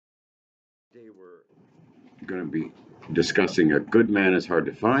we're going to be discussing A Good Man is Hard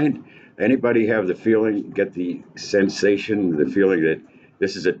to Find. Anybody have the feeling, get the sensation, the feeling that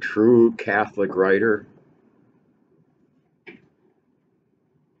this is a true Catholic writer?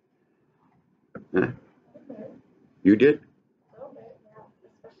 Huh? You did?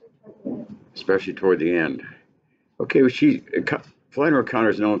 Especially toward the end. Okay, well, Flannery O'Connor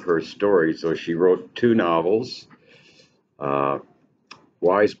is known for her stories, so she wrote two novels. Uh,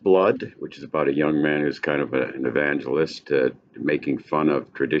 Wise Blood, which is about a young man who's kind of an evangelist making fun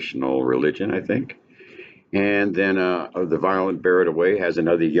of traditional religion, I think. And then The Violent Bear It Away has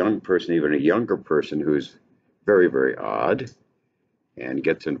another young person, even a younger person, who's very, very odd and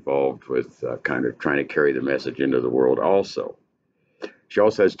gets involved with kind of trying to carry the message into the world also. She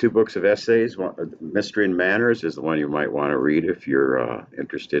also has two books of essays. Mystery and Manners is the one you might want to read if you're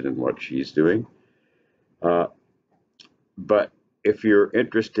interested in what she's doing. But if you're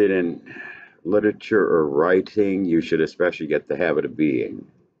interested in literature or writing, you should especially get The Habit of Being.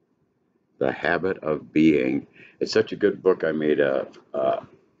 The Habit of Being. It's such a good book. I made a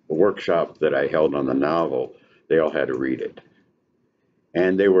workshop that I held on the novel. They all had to read it.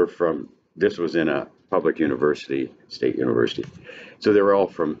 And this was in a public university, state university. So they were all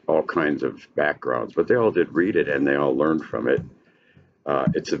from all kinds of backgrounds, but they all did read it and they all learned from it.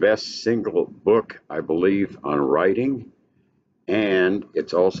 It's the best single book, I believe, on writing. And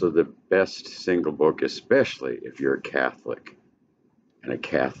it's also the best single book, especially if you're a Catholic and a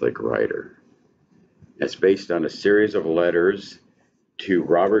Catholic writer. It's based on a series of letters to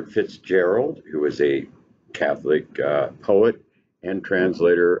Robert Fitzgerald, who was a Catholic poet and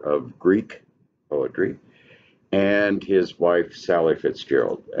translator of Greek poetry, and his wife, Sally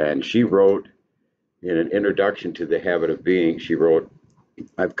Fitzgerald. And she wrote, in an introduction to The Habit of Being, she wrote,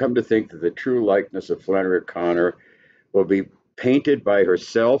 "I've come to think that the true likeness of Flannery O'Connor will be painted by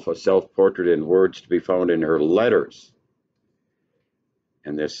herself, a self-portrait in words to be found in her letters."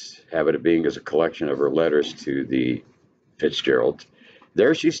 And this Habit of Being is a collection of her letters to the Fitzgeralds.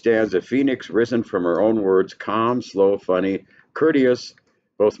 "There she stands, a phoenix risen from her own words, calm, slow, funny, courteous,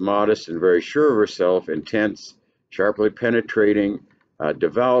 both modest and very sure of herself, intense, sharply penetrating,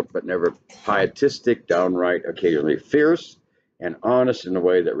 devout but never pietistic, downright, occasionally fierce, and honest in a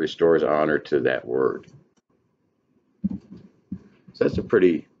way that restores honor to that word." So that's a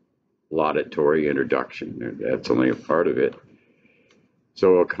pretty laudatory introduction. That's only a part of it.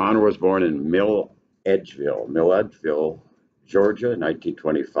 So O'Connor was born in Milledgeville, Georgia, in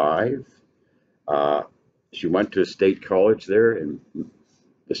 1925. She went to a state college there, in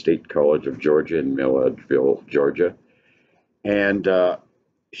the State College of Georgia in Milledgeville, Georgia. And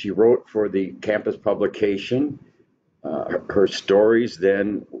she wrote for the campus publication. Her stories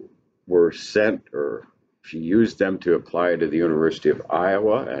then were sent, or she used them to apply to the University of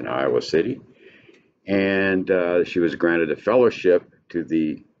Iowa and Iowa City. And she was granted a fellowship to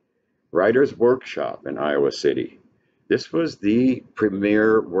the Writers' Workshop in Iowa City. This was the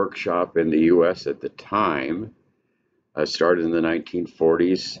premier workshop in the U.S. at the time. Started in the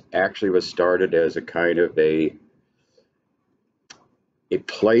 1940s. Actually was started as a kind of a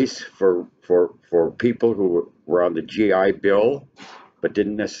place for people who were on the GI Bill, but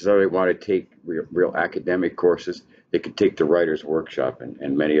didn't necessarily want to take real academic courses. They could take the Writers' Workshop,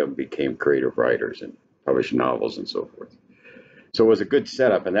 and many of them became creative writers and published novels and so forth. So it was a good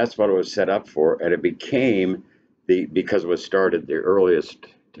setup, and that's what it was set up for. And it became, because it was started, the earliest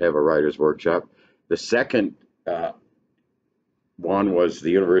to have a Writers' Workshop. The second one was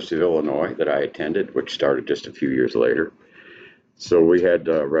the University of Illinois that I attended, which started just a few years later. So we had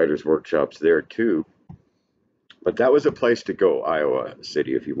Writers' Workshops there too. But that was a place to go, Iowa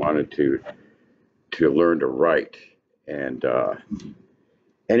City, if you wanted to learn to write. And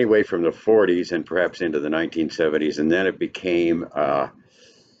anyway, from the 40s and perhaps into the 1970s, and then it became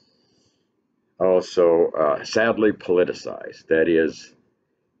also sadly politicized. That is,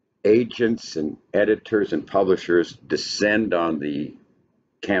 agents and editors and publishers descend on the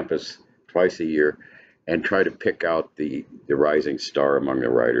campus twice a year and try to pick out the rising star among the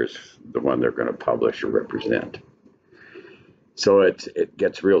writers, the one they're going to publish or represent. So it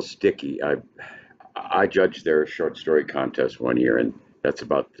gets real sticky. I judged their short story contest one year, and that's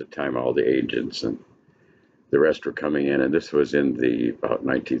about the time all the agents and the rest were coming in, and this was in about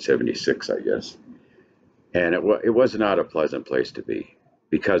 1976, I guess. And it was not a pleasant place to be,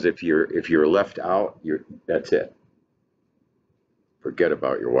 because if you're left out, that's it. Forget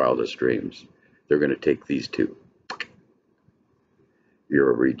about your wildest dreams. They're going to take these two.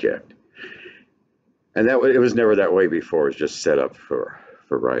 You're a reject. And it was never that way before. It was just set up for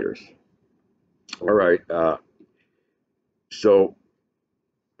writers. All right. So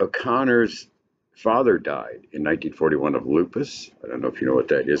O'Connor's father died in 1941 of lupus. I don't know if you know what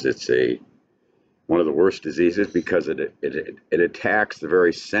that is. It's one of the worst diseases because it attacks the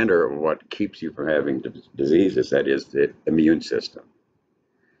very center of what keeps you from having diseases, that is the immune system.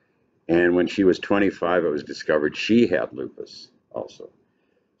 And when she was 25, it was discovered she had lupus also.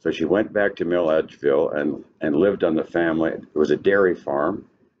 So she went back to Mill Edgeville and lived on the family. It was a dairy farm,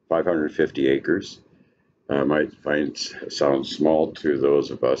 550 acres. Might sound small to those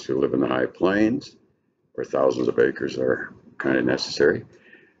of us who live in the high plains, where thousands of acres are kind of necessary.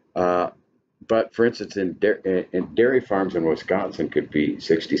 But for instance, in dairy farms in Wisconsin could be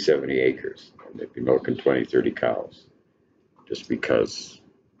 60, 70 acres. And they'd be milking 20, 30 cows just because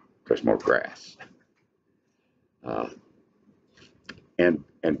there's more grass and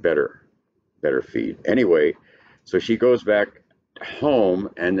better feed. Anyway, so she goes back home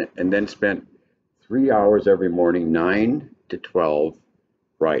and then spent 3 hours every morning, 9 to 12,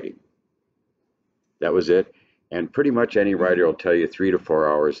 writing. That was it. And pretty much any writer will tell you 3 to 4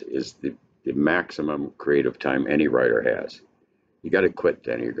 hours is the maximum creative time any writer has. You got to quit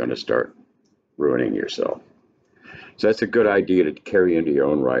then. You're going to start ruining yourself. So that's a good idea to carry into your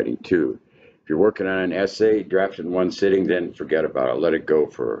own writing too. If you're working on an essay, draft it in one sitting, then forget about it. Let it go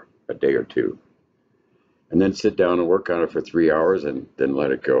for a day or two. And then sit down and work on it for 3 hours and then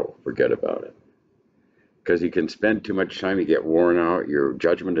let it go. Forget about it. Because you can spend too much time, you get worn out, your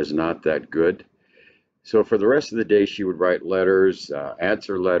judgment is not that good. So for the rest of the day, she would write letters,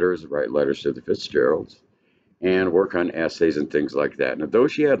 answer letters, write letters to the Fitzgeralds, and work on essays and things like that. And though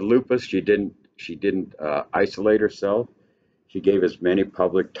she had lupus, she didn't isolate herself. She gave as many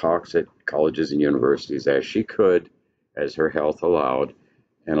public talks at colleges and universities as she could, as her health allowed.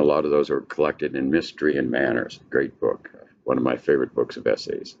 And a lot of those are collected in Mystery and Manners. Great book, one of my favorite books of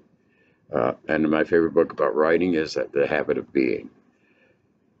essays. And my favorite book about writing is The Habit of Being.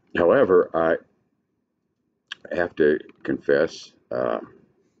 However, I have to confess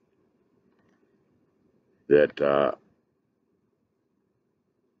that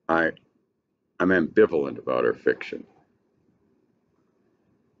I'm ambivalent about her fiction.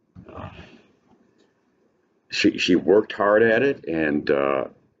 She worked hard at it, and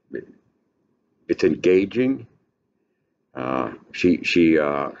it's engaging. She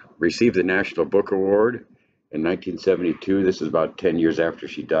received the National Book Award in 1972. This is about 10 years after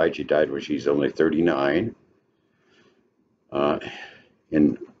she died. She died when she's only 39.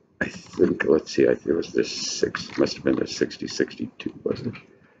 And I think, let's see, it was must have been the 62, wasn't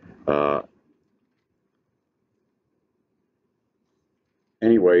it?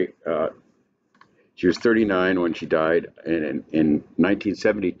 Anyway, she was 39 when she died, and in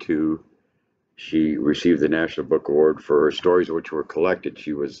 1972, she received the National Book Award for her stories, which were collected.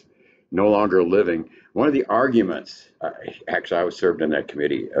 She was no longer living. One of the arguments, actually, I was served on that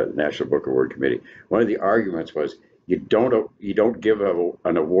committee, National Book Award committee. One of the arguments was you don't give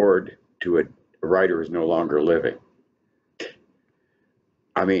an award to a writer who's no longer living.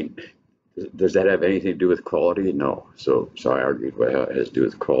 I mean, does that have anything to do with quality? No. So I argued, well, it has to do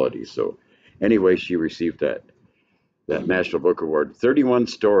with quality. So anyway, she received that National Book Award. 31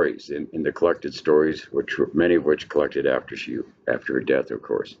 stories in the collected stories, many of which collected after her death, of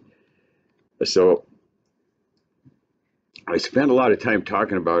course. So I spent a lot of time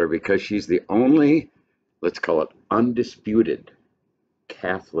talking about her because she's the only, let's call it, undisputed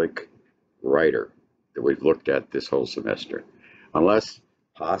Catholic writer that we've looked at this whole semester, unless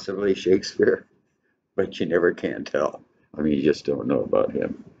possibly Shakespeare, but you never can tell. I mean, you just don't know about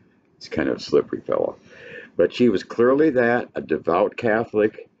him. He's kind of a slippery fellow. But she was clearly a devout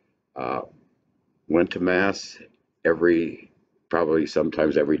Catholic, went to Mass probably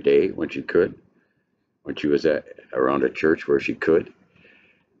sometimes every day when she could, when she was around a church where she could,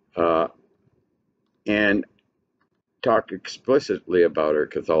 and talked explicitly about her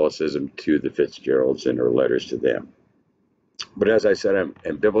Catholicism to the Fitzgeralds in her letters to them. But as I said, I'm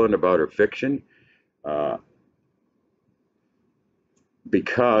ambivalent about her fiction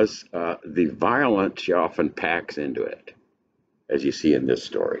because the violence she often packs into it, as you see in this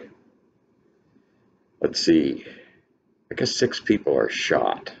story. Let's see, I guess 6 people are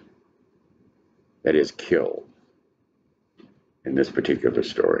shot, that is, killed, in this particular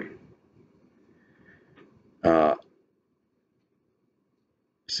story.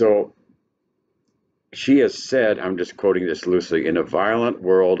 So she has said, I'm just quoting this loosely, in a violent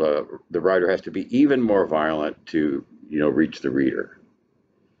world, the writer has to be even more violent to, reach the reader.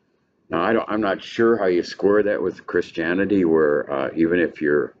 Now, I'm not sure how you square that with Christianity, where even if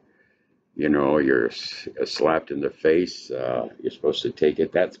you're slapped in the face, you're supposed to take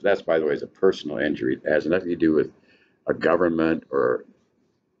it. That's by the way, is a personal injury. It has nothing to do with a government or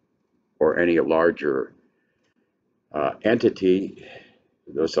or any larger entity.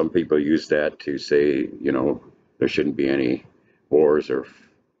 Though some people use that to say, there shouldn't be any wars or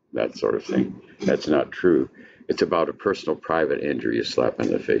that sort of thing. That's not true. It's about a personal, private injury you slap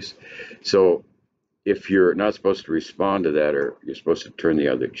in the face. So if you're not supposed to respond to that, or you're supposed to turn the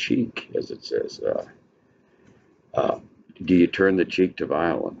other cheek, as it says, do you turn the cheek to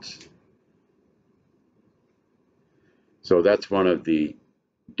violence? So that's one of the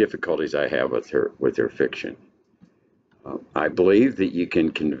difficulties I have with her fiction. I believe that you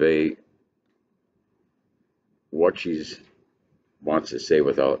can convey what she wants to say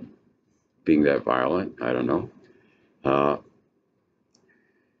without being that violent. I don't know.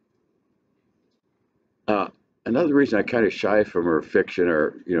 Another reason I kind of shy from her fiction,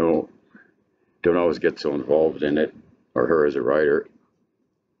 or don't always get so involved in it, or her as a writer,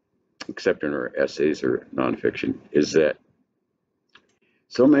 except in her essays or nonfiction, is that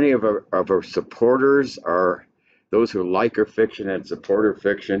so many of her supporters are those who like her fiction and support her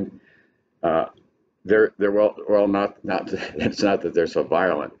fiction. They're not it's not that they're so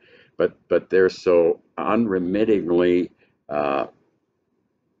violent, but they're so unremittingly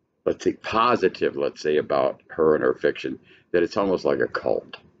let's say positive, let's say, about her and her fiction, that it's almost like a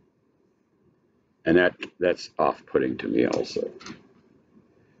cult, and that's off-putting to me also.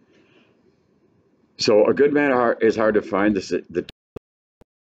 So a good man is hard to find. The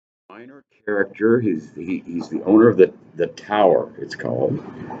minor character. He's the owner of the tower. It's called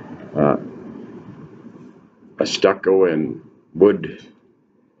a stucco and wood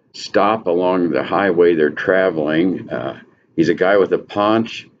stop along the highway they're traveling. He's a guy with a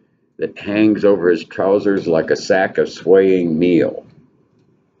paunch that hangs over his trousers like a sack of swaying meal.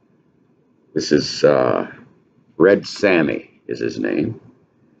 This is Red Sammy is his name.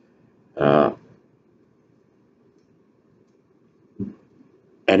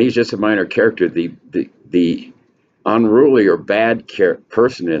 And he's just a minor character. The unruly or bad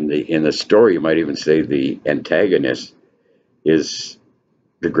person in the story, you might even say the antagonist, is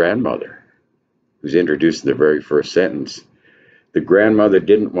the grandmother, who's introduced in the very first sentence. The grandmother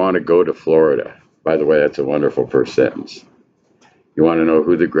didn't want to go to Florida. By the way, that's a wonderful first sentence. You want to know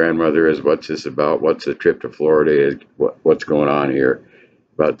who the grandmother is, what's this about, what's the trip to Florida is, what's going on here.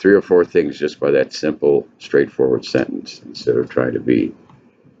 About 3 or 4 things just by that simple, straightforward sentence, instead of trying to be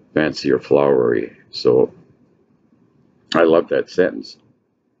fancy or flowery. So I love that sentence.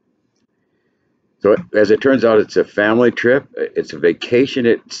 So as it turns out, it's a family trip. It's a vacation,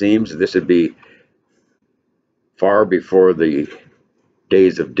 it seems. This would be far before the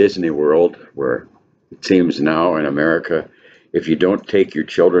days of Disney World, where it seems now in America, if you don't take your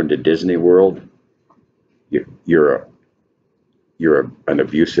children to Disney World, you're an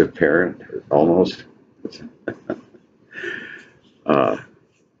abusive parent, almost.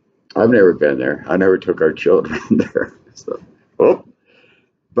 I've never been there. I never took our children there. So,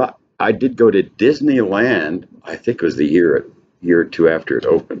 but I did go to Disneyland. I think it was the year or two after it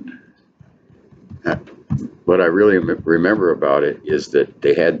opened. What I really remember about it is that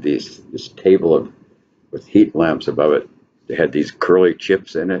they had this table with heat lamps above it. They had these curly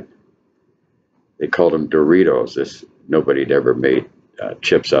chips in it. They called them Doritos. Nobody had ever made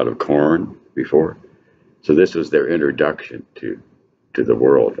chips out of corn before, so this was their introduction to the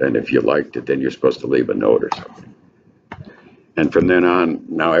world. And if you liked it, then you're supposed to leave a note or something. And from then on,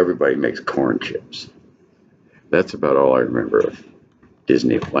 now everybody makes corn chips. That's about all I remember of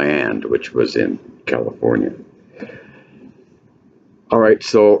Disneyland, which was in California. All right,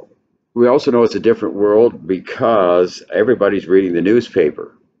 so we also know it's a different world because everybody's reading the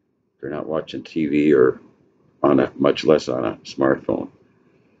newspaper. They're not watching TV or much less on a smartphone.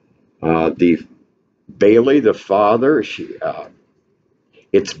 The Bailey, the father,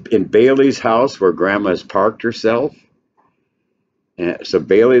 it's in Bailey's house where Grandma's parked herself. And so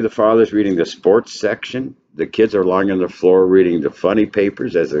Bailey, the father's reading the sports section. The kids are lying on the floor reading the funny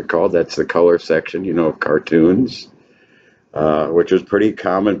papers, as they're called. That's the color section, of cartoons, which was a pretty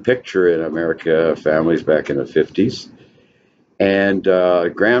common picture in America, families back in the 50s. And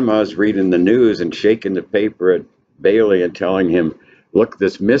Grandma's reading the news and shaking the paper at Bailey and telling him, look,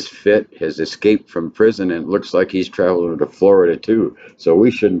 this misfit has escaped from prison and it looks like he's traveling to Florida too. So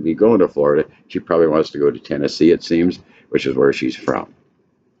we shouldn't be going to Florida. She probably wants to go to Tennessee, it seems, which is where she's from,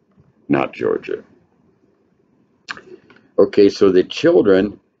 not Georgia. Okay, so the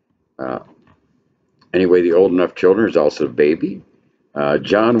children, anyway, the old enough children is also baby.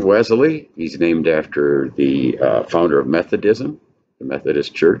 John Wesley, he's named after the founder of Methodism, the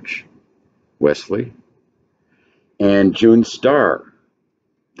Methodist Church, Wesley. And June Starr,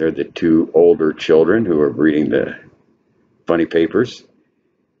 they're the 2 older children who are reading the funny papers.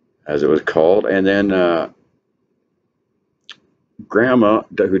 as it was called. And then Grandma,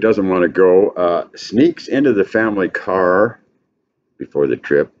 who doesn't want to go, sneaks into the family car before the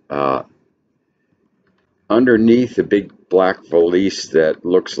trip. Underneath a big black valise that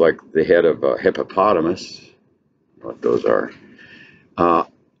looks like the head of a hippopotamus, what those are,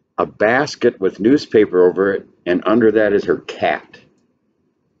 a basket with newspaper over it, and under that is her cat.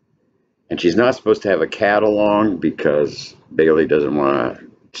 And she's not supposed to have a cat along because Bailey doesn't want to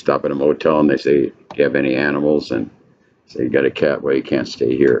stop at a motel, and they say, do you have any animals? And say, you got a cat, well, you can't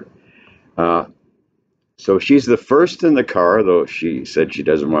stay here. So she's the first in the car, though she said she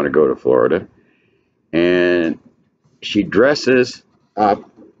doesn't want to go to Florida. And she dresses up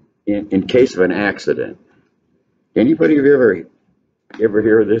in case of an accident. Anybody ever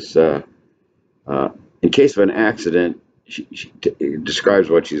hear of this? In case of an accident, she describes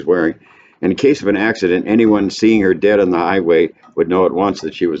what she's wearing. In case of an accident, anyone seeing her dead on the highway would know at once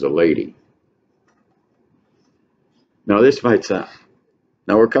that she was a lady. Now, this might sound...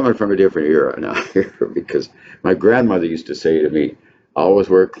 Now, we're coming from a different era now here, because my grandmother used to say to me, always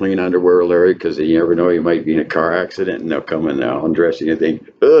wear clean underwear, Larry, because you never know, you might be in a car accident, and they'll come and they'll undress you and think,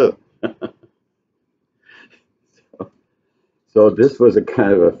 ugh. So this was a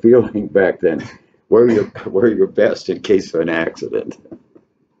kind of a feeling back then. Wear your best in case of an accident.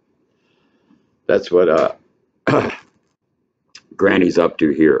 That's what Granny's up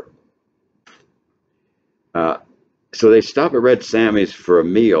to here. So they stop at Red Sammy's for a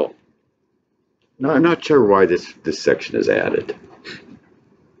meal. No, I'm not sure why this section is added.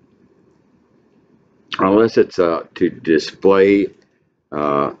 Unless it's to display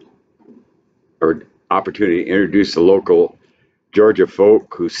or opportunity to introduce the local Georgia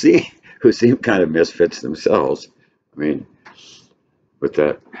folk who seem kind of misfits themselves. I mean, with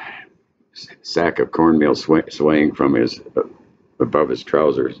that sack of cornmeal swaying from above his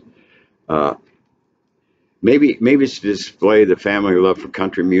trousers. Maybe it's to display the family love for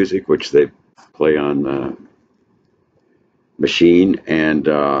country music, which they play on machine, and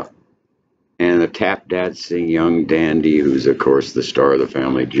a tap dancing young dandy who's, of course, the star of the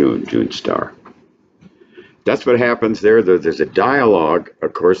family, June Star. That's what happens there. There's a dialogue,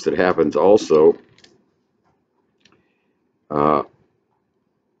 of course, that happens also.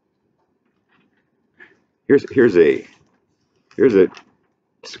 Here's a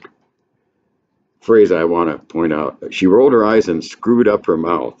phrase I want to point out. She rolled her eyes and screwed up her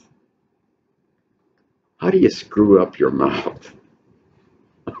mouth. How do you screw up your mouth?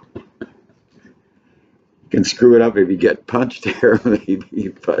 You can screw it up if you get punched there, maybe,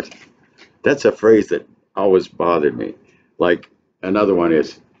 but that's a phrase that always bothered me. Like another one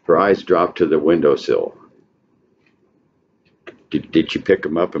is, her eyes dropped to the windowsill. Did you pick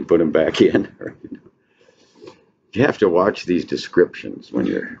them up and put them back in? You have to watch these descriptions when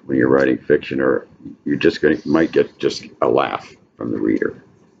you're writing fiction, or you're just might get just a laugh from the reader.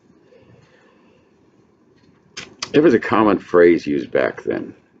 It was a common phrase used back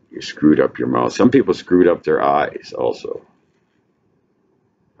then. You screwed up your mouth. Some people screwed up their eyes also.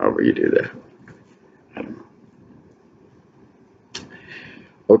 However you do that. I don't know.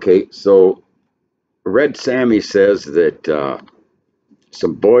 Okay, so Red Sammy says that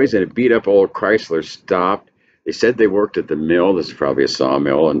some boys in a beat up old Chrysler stopped. They said they worked at the mill. This is probably a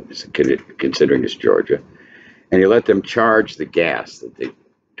sawmill, and considering it's Georgia. And he let them charge the gas that they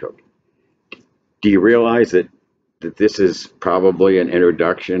took. Do you realize that this is probably an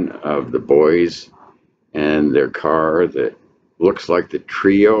introduction of the boys and their car that looks like the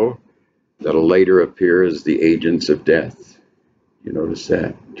trio that'll later appear as the agents of death? You notice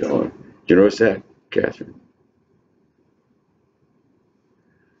that, John? Do you notice that, Catherine?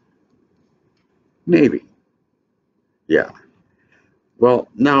 Maybe. Yeah. Well,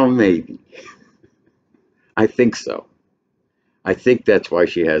 now maybe. I think so. I think that's why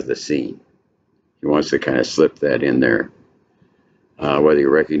she has the scene. He wants to kind of slip that in there, whether you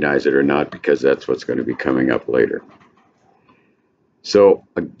recognize it or not, because that's what's going to be coming up later. So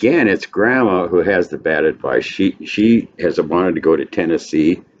again, it's Grandma who has the bad advice. She has wanted to go to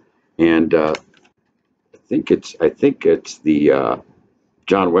Tennessee, and I think it's the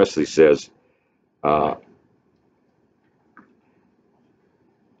John Wesley says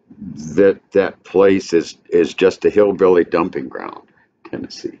that place is just a hillbilly dumping ground,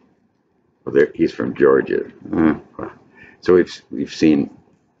 Tennessee. Well, he's from Georgia, so we've seen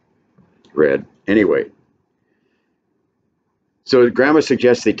red anyway. So Grandma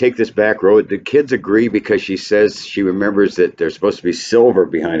suggests they take this back road. The kids agree because she says she remembers that there's supposed to be silver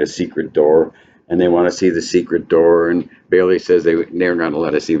behind a secret door, and they want to see the secret door. And Bailey says they're not going to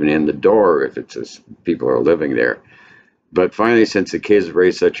let us even in the door if it's people are living there. But finally, since the kids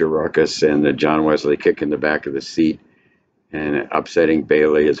raised such a ruckus and John Wesley kicking the back of the seat and upsetting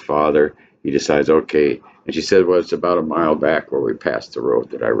Bailey, his father, he decides, okay. And she said, well, it's about a mile back where we passed the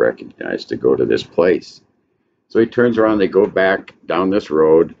road that I recognized to go to this place. So he turns around, they go back down this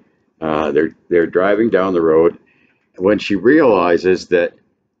road. They're driving down the road. When she realizes that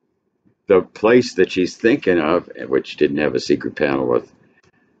the place that she's thinking of, which didn't have a secret panel with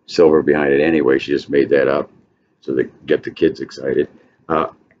silver behind it anyway, she just made that up so they get the kids excited,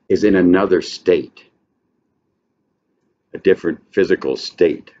 is in another state, a different physical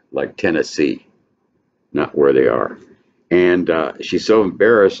state, like Tennessee, not where they are. And she's so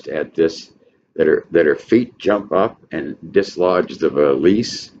embarrassed at this that her feet jump up and dislodge the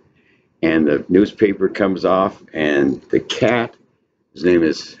valise, and the newspaper comes off, and the cat, his name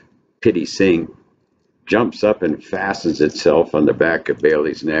is Pity Singh, jumps up and fastens itself on the back of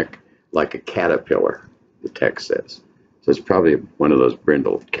Bailey's neck like a caterpillar, the text says. So it's probably one of those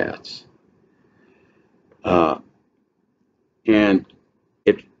brindled cats. And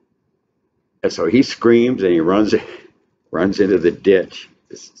so he screams and he runs into the ditch.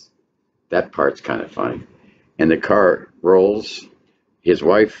 That part's kind of funny. And the car rolls. His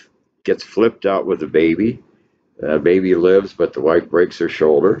wife gets flipped out with the baby. The baby lives, but the wife breaks her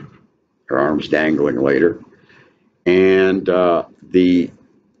shoulder. Her arm's dangling later. And the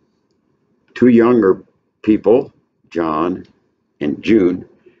two younger people, John and June,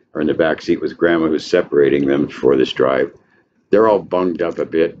 are in the back seat with Grandma, who's separating them for this drive. They're all bunged up a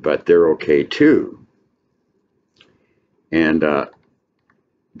bit, but they're okay too. And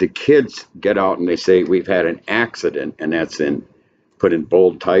the kids get out and they say, we've had an accident, and that's put in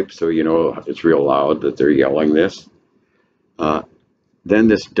bold type, so you know it's real loud that they're yelling this. Then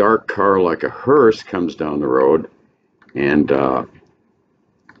this dark car like a hearse comes down the road, and the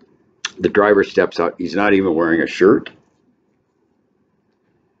driver steps out. He's not even wearing a shirt.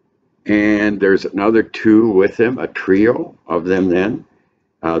 And there's another two with him, a trio of them then.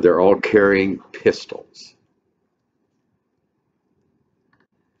 They're all carrying pistols.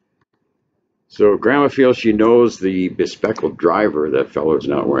 So Grandma feels she knows the bespectacled driver. That fellow's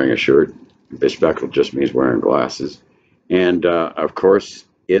not wearing a shirt. Bespectacled just means wearing glasses. And of course,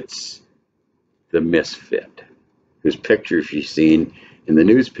 it's the misfit, whose picture she's seen in the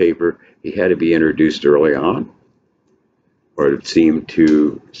newspaper. He had to be introduced early on, or it seemed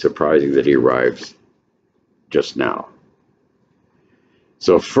too surprising that he arrives just now.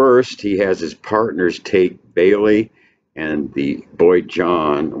 So first, he has his partners take Bailey and the boy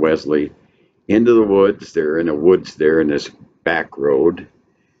John Wesley into the woods. They're in the woods there in this back road,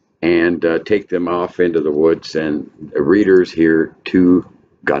 and take them off into the woods, and the readers hear 2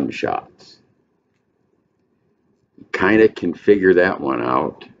 gunshots. Kind of can figure that one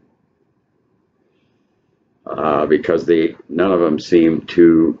out because none of them seem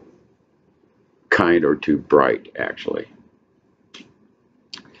too kind or too bright, actually.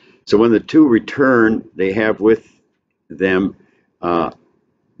 So when the 2 return, they have with them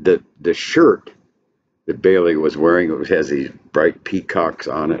the shirt that Bailey was wearing. It has these bright peacocks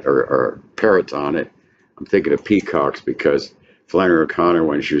on it, or parrots on it. I'm thinking of peacocks because Flannery O'Connor,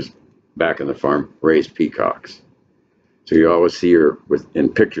 when she was back on the farm, raised peacocks. So you always see her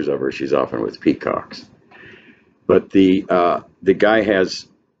in pictures of her, she's often with peacocks. But the guy has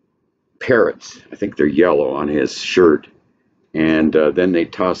parrots, I think they're yellow, on his shirt. And then they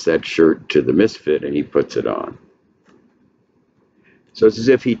toss that shirt to the misfit and he puts it on. So it's as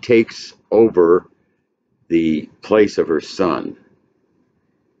if he takes over the place of her son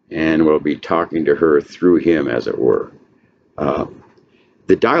and will be talking to her through him, as it were.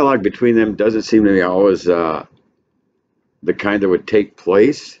 The dialogue between them doesn't seem to be always the kind that would take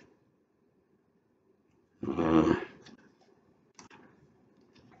place.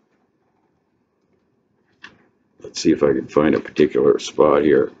 Let's see if I can find a particular spot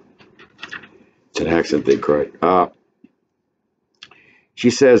here. It's an accent they cried. She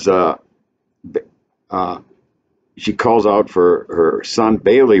says she calls out for her son,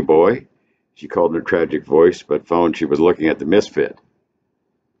 Bailey boy. She called in a tragic voice, but found she was looking at the misfit.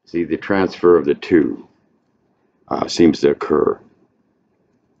 See, the transfer of the 2 seems to occur.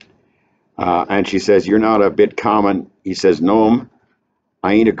 And she says, you're not a bit common. He says, no,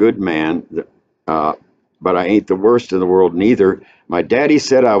 I ain't a good man, but I ain't the worst in the world neither. My daddy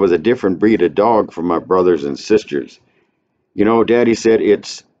said I was a different breed of dog from my brothers and sisters. You know, Daddy said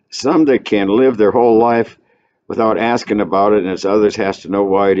it's some that can live their whole life without asking about it, and it's others has to know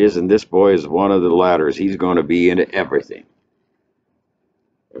why it is, and this boy is one of the latters. He's going to be into everything.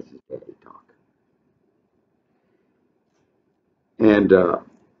 That's his daddy talk. And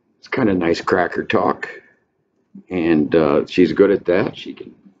it's kind of nice cracker talk. And she's good at that. She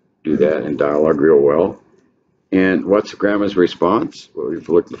can do that in dialogue real well. And what's Grandma's response? Well, if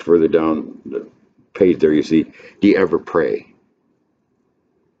you look further down the page there, you see, do you ever pray?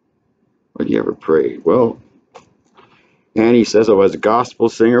 Well, do you ever pray? Well, Annie says, I was a gospel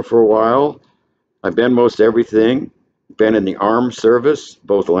singer for a while. I've been most everything. Been in the armed service,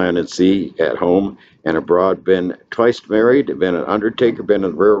 both land and sea, at home and abroad. Been twice married. Been an undertaker. Been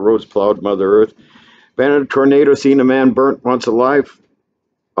in railroads, plowed Mother Earth. Been in a tornado, seen a man burnt once alive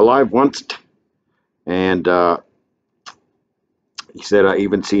once. And he said, I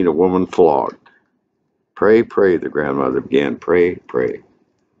even seen a woman flogged. Pray, pray, the grandmother began. Pray, pray.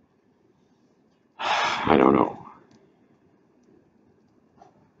 I don't know.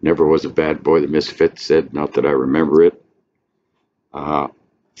 Never was a bad boy, the misfit said, not that I remember it. And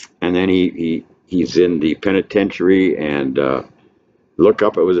then he's in the penitentiary and look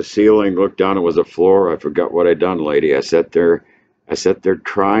up, it was a ceiling, look down, it was a floor. I forgot what I'd done, lady. I sat there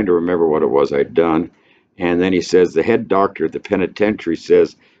trying to remember what it was I'd done. And then he says, the head doctor at the penitentiary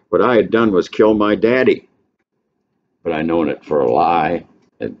says, what I had done was kill my daddy. But I known it for a lie.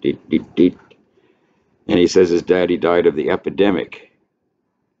 And he says his daddy died of the epidemic.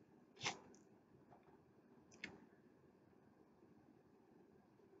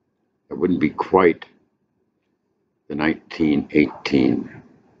 It wouldn't be quite the 1918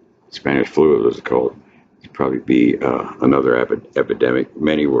 Spanish flu, it was called. It'd probably be another epidemic.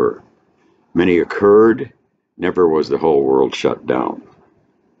 Many occurred. Never was the whole world shut down.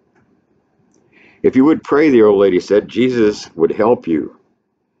 If you would pray, the old lady said, Jesus would help you.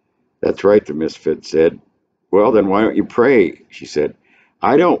 That's right, the misfit said. Well, then why don't you pray? She said.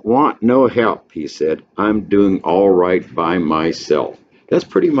 I don't want no help, he said. I'm doing all right by myself. That's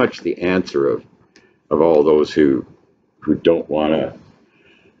pretty much the answer of all those who don't want to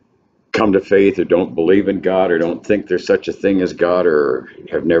come to faith or don't believe in God or don't think there's such a thing as God or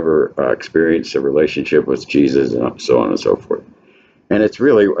have never experienced a relationship with Jesus and so on and so forth. And it's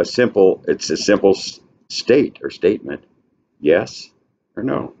really a simple state or statement. Yes or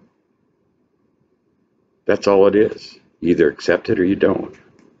no. That's all it is. You either accept it or you don't.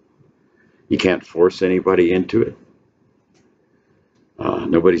 You can't force anybody into it.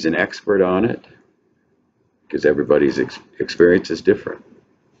 Nobody's an expert on it because everybody's experience is different.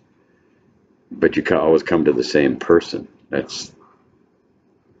 But you can always come to the same person. That's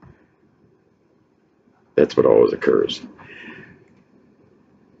what always occurs.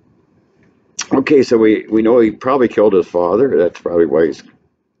 Okay, so we know he probably killed his father. That's probably why he's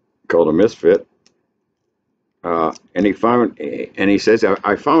called a misfit. And he says,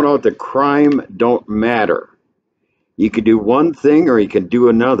 I found out that crime don't matter. You can do one thing or you can do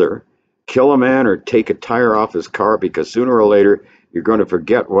another. Kill a man or take a tire off his car because sooner or later you're going to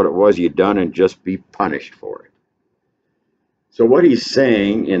forget what it was you'd done and just be punished for it. So what he's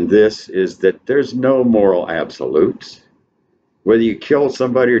saying in this is that there's no moral absolutes. Whether you kill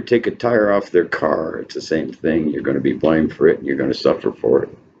somebody or take a tire off their car, it's the same thing. You're going to be blamed for it and you're going to suffer for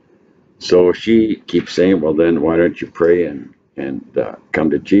it. So she keeps saying, well, then why don't you pray and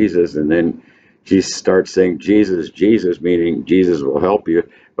come to Jesus? And then she starts saying, Jesus, Jesus, meaning Jesus will help you.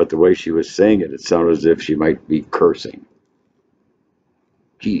 But the way she was saying it, it sounded as if she might be cursing.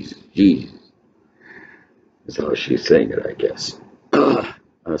 Jesus, Jesus. That's how she's saying it, I guess.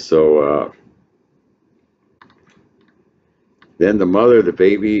 Then the mother, the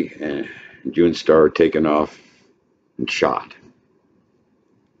baby, and June Star are taken off and shot.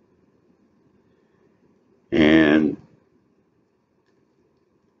 And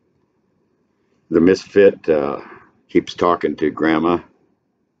the misfit keeps talking to Grandma.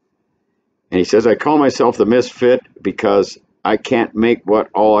 And he says, I call myself the misfit because I can't make what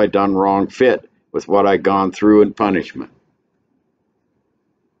all I done wrong fit with what I gone through in punishment.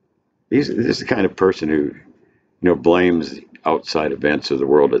 This is the kind of person who blames outside events of the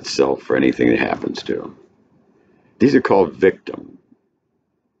world itself for anything that happens to him. These are called victims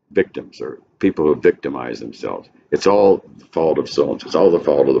or people who victimize themselves. It's all the fault of so-and-so. It's all the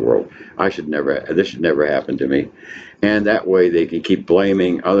fault of the world. This should never happen to me. And that way they can keep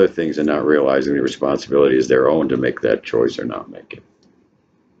blaming other things and not realizing the responsibility is their own to make that choice or not make it.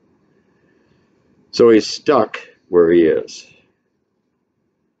 So he's stuck where he is.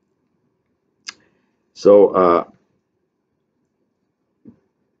 So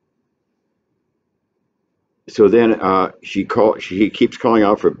then she keeps calling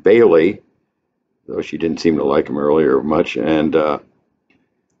out for Bailey, though she didn't seem to like him earlier much. And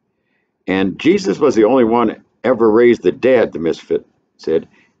Jesus was the only one ever raised the dead, the misfit said,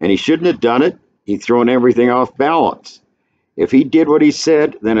 and he shouldn't have done it. He'd thrown everything off balance. If he did what he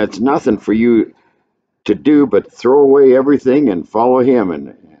said, then it's nothing for you to do but throw away everything and follow him.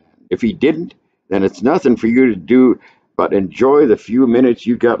 And if he didn't, then it's nothing for you to do but enjoy the few minutes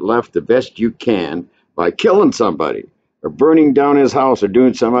you got left the best you can by killing somebody or burning down his house or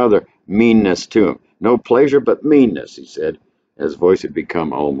doing some other meanness to him. No pleasure but meanness, he said. His voice had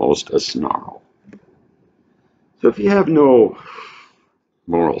become almost a snarl. So if you have no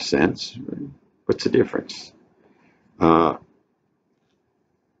moral sense, what's the difference? And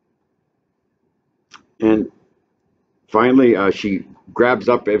finally, she grabs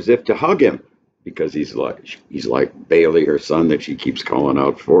up as if to hug him because he's like Bailey, her son, that she keeps calling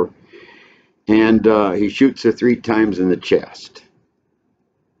out for. And he shoots her 3 times in the chest.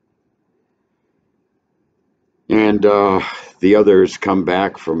 And the others come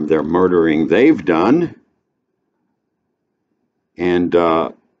back from their murdering they've done. And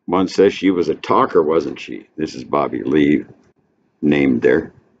one says she was a talker, wasn't she? This is Bobby Lee named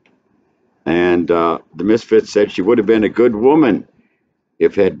there. And the Misfits said she would have been a good woman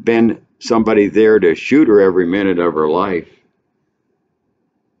if had been somebody there to shoot her every minute of her life.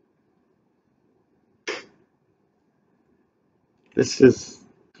 This is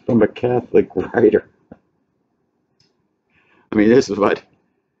from a Catholic writer. I mean, this is what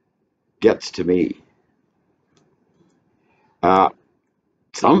gets to me.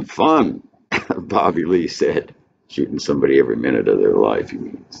 Some fun, Bobby Lee said. Shooting somebody every minute of their life, he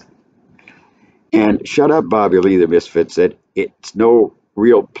means. And shut up, Bobby Lee, the Misfit said. It's no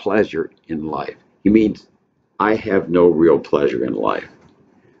real pleasure in life. He means, I have no real pleasure in life.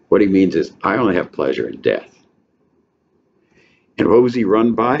 What he means is, I only have pleasure in death. And what was he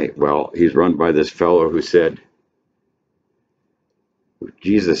run by? Well, he's run by this fellow who said,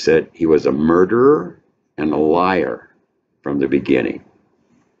 Jesus said he was a murderer and a liar from the beginning.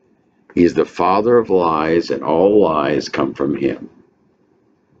 He's the father of lies, and all lies come from him.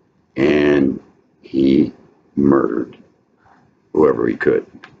 And he murdered whoever he could,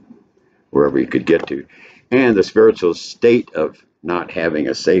 wherever he could get to. And the spiritual state of not having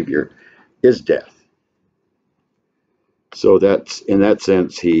a savior is death. So that's, in that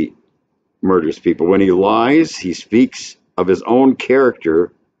sense, he murders people. When he lies, he speaks of his own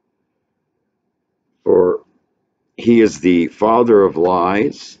character, for he is the father of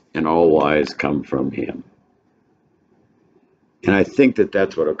lies, and all lies come from him. And I think that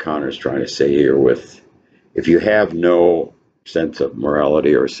that's what O'Connor's trying to say here with, if you have no sense of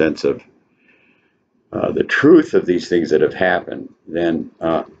morality or sense of the truth of these things that have happened, then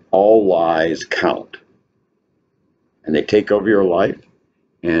all lies count. And they take over your life,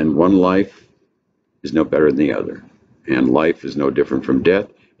 and one life is no better than the other. And life is no different from death.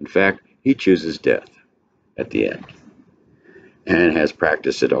 In fact, he chooses death at the end and has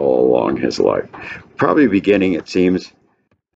practiced it all along his life. Probably beginning, it seems,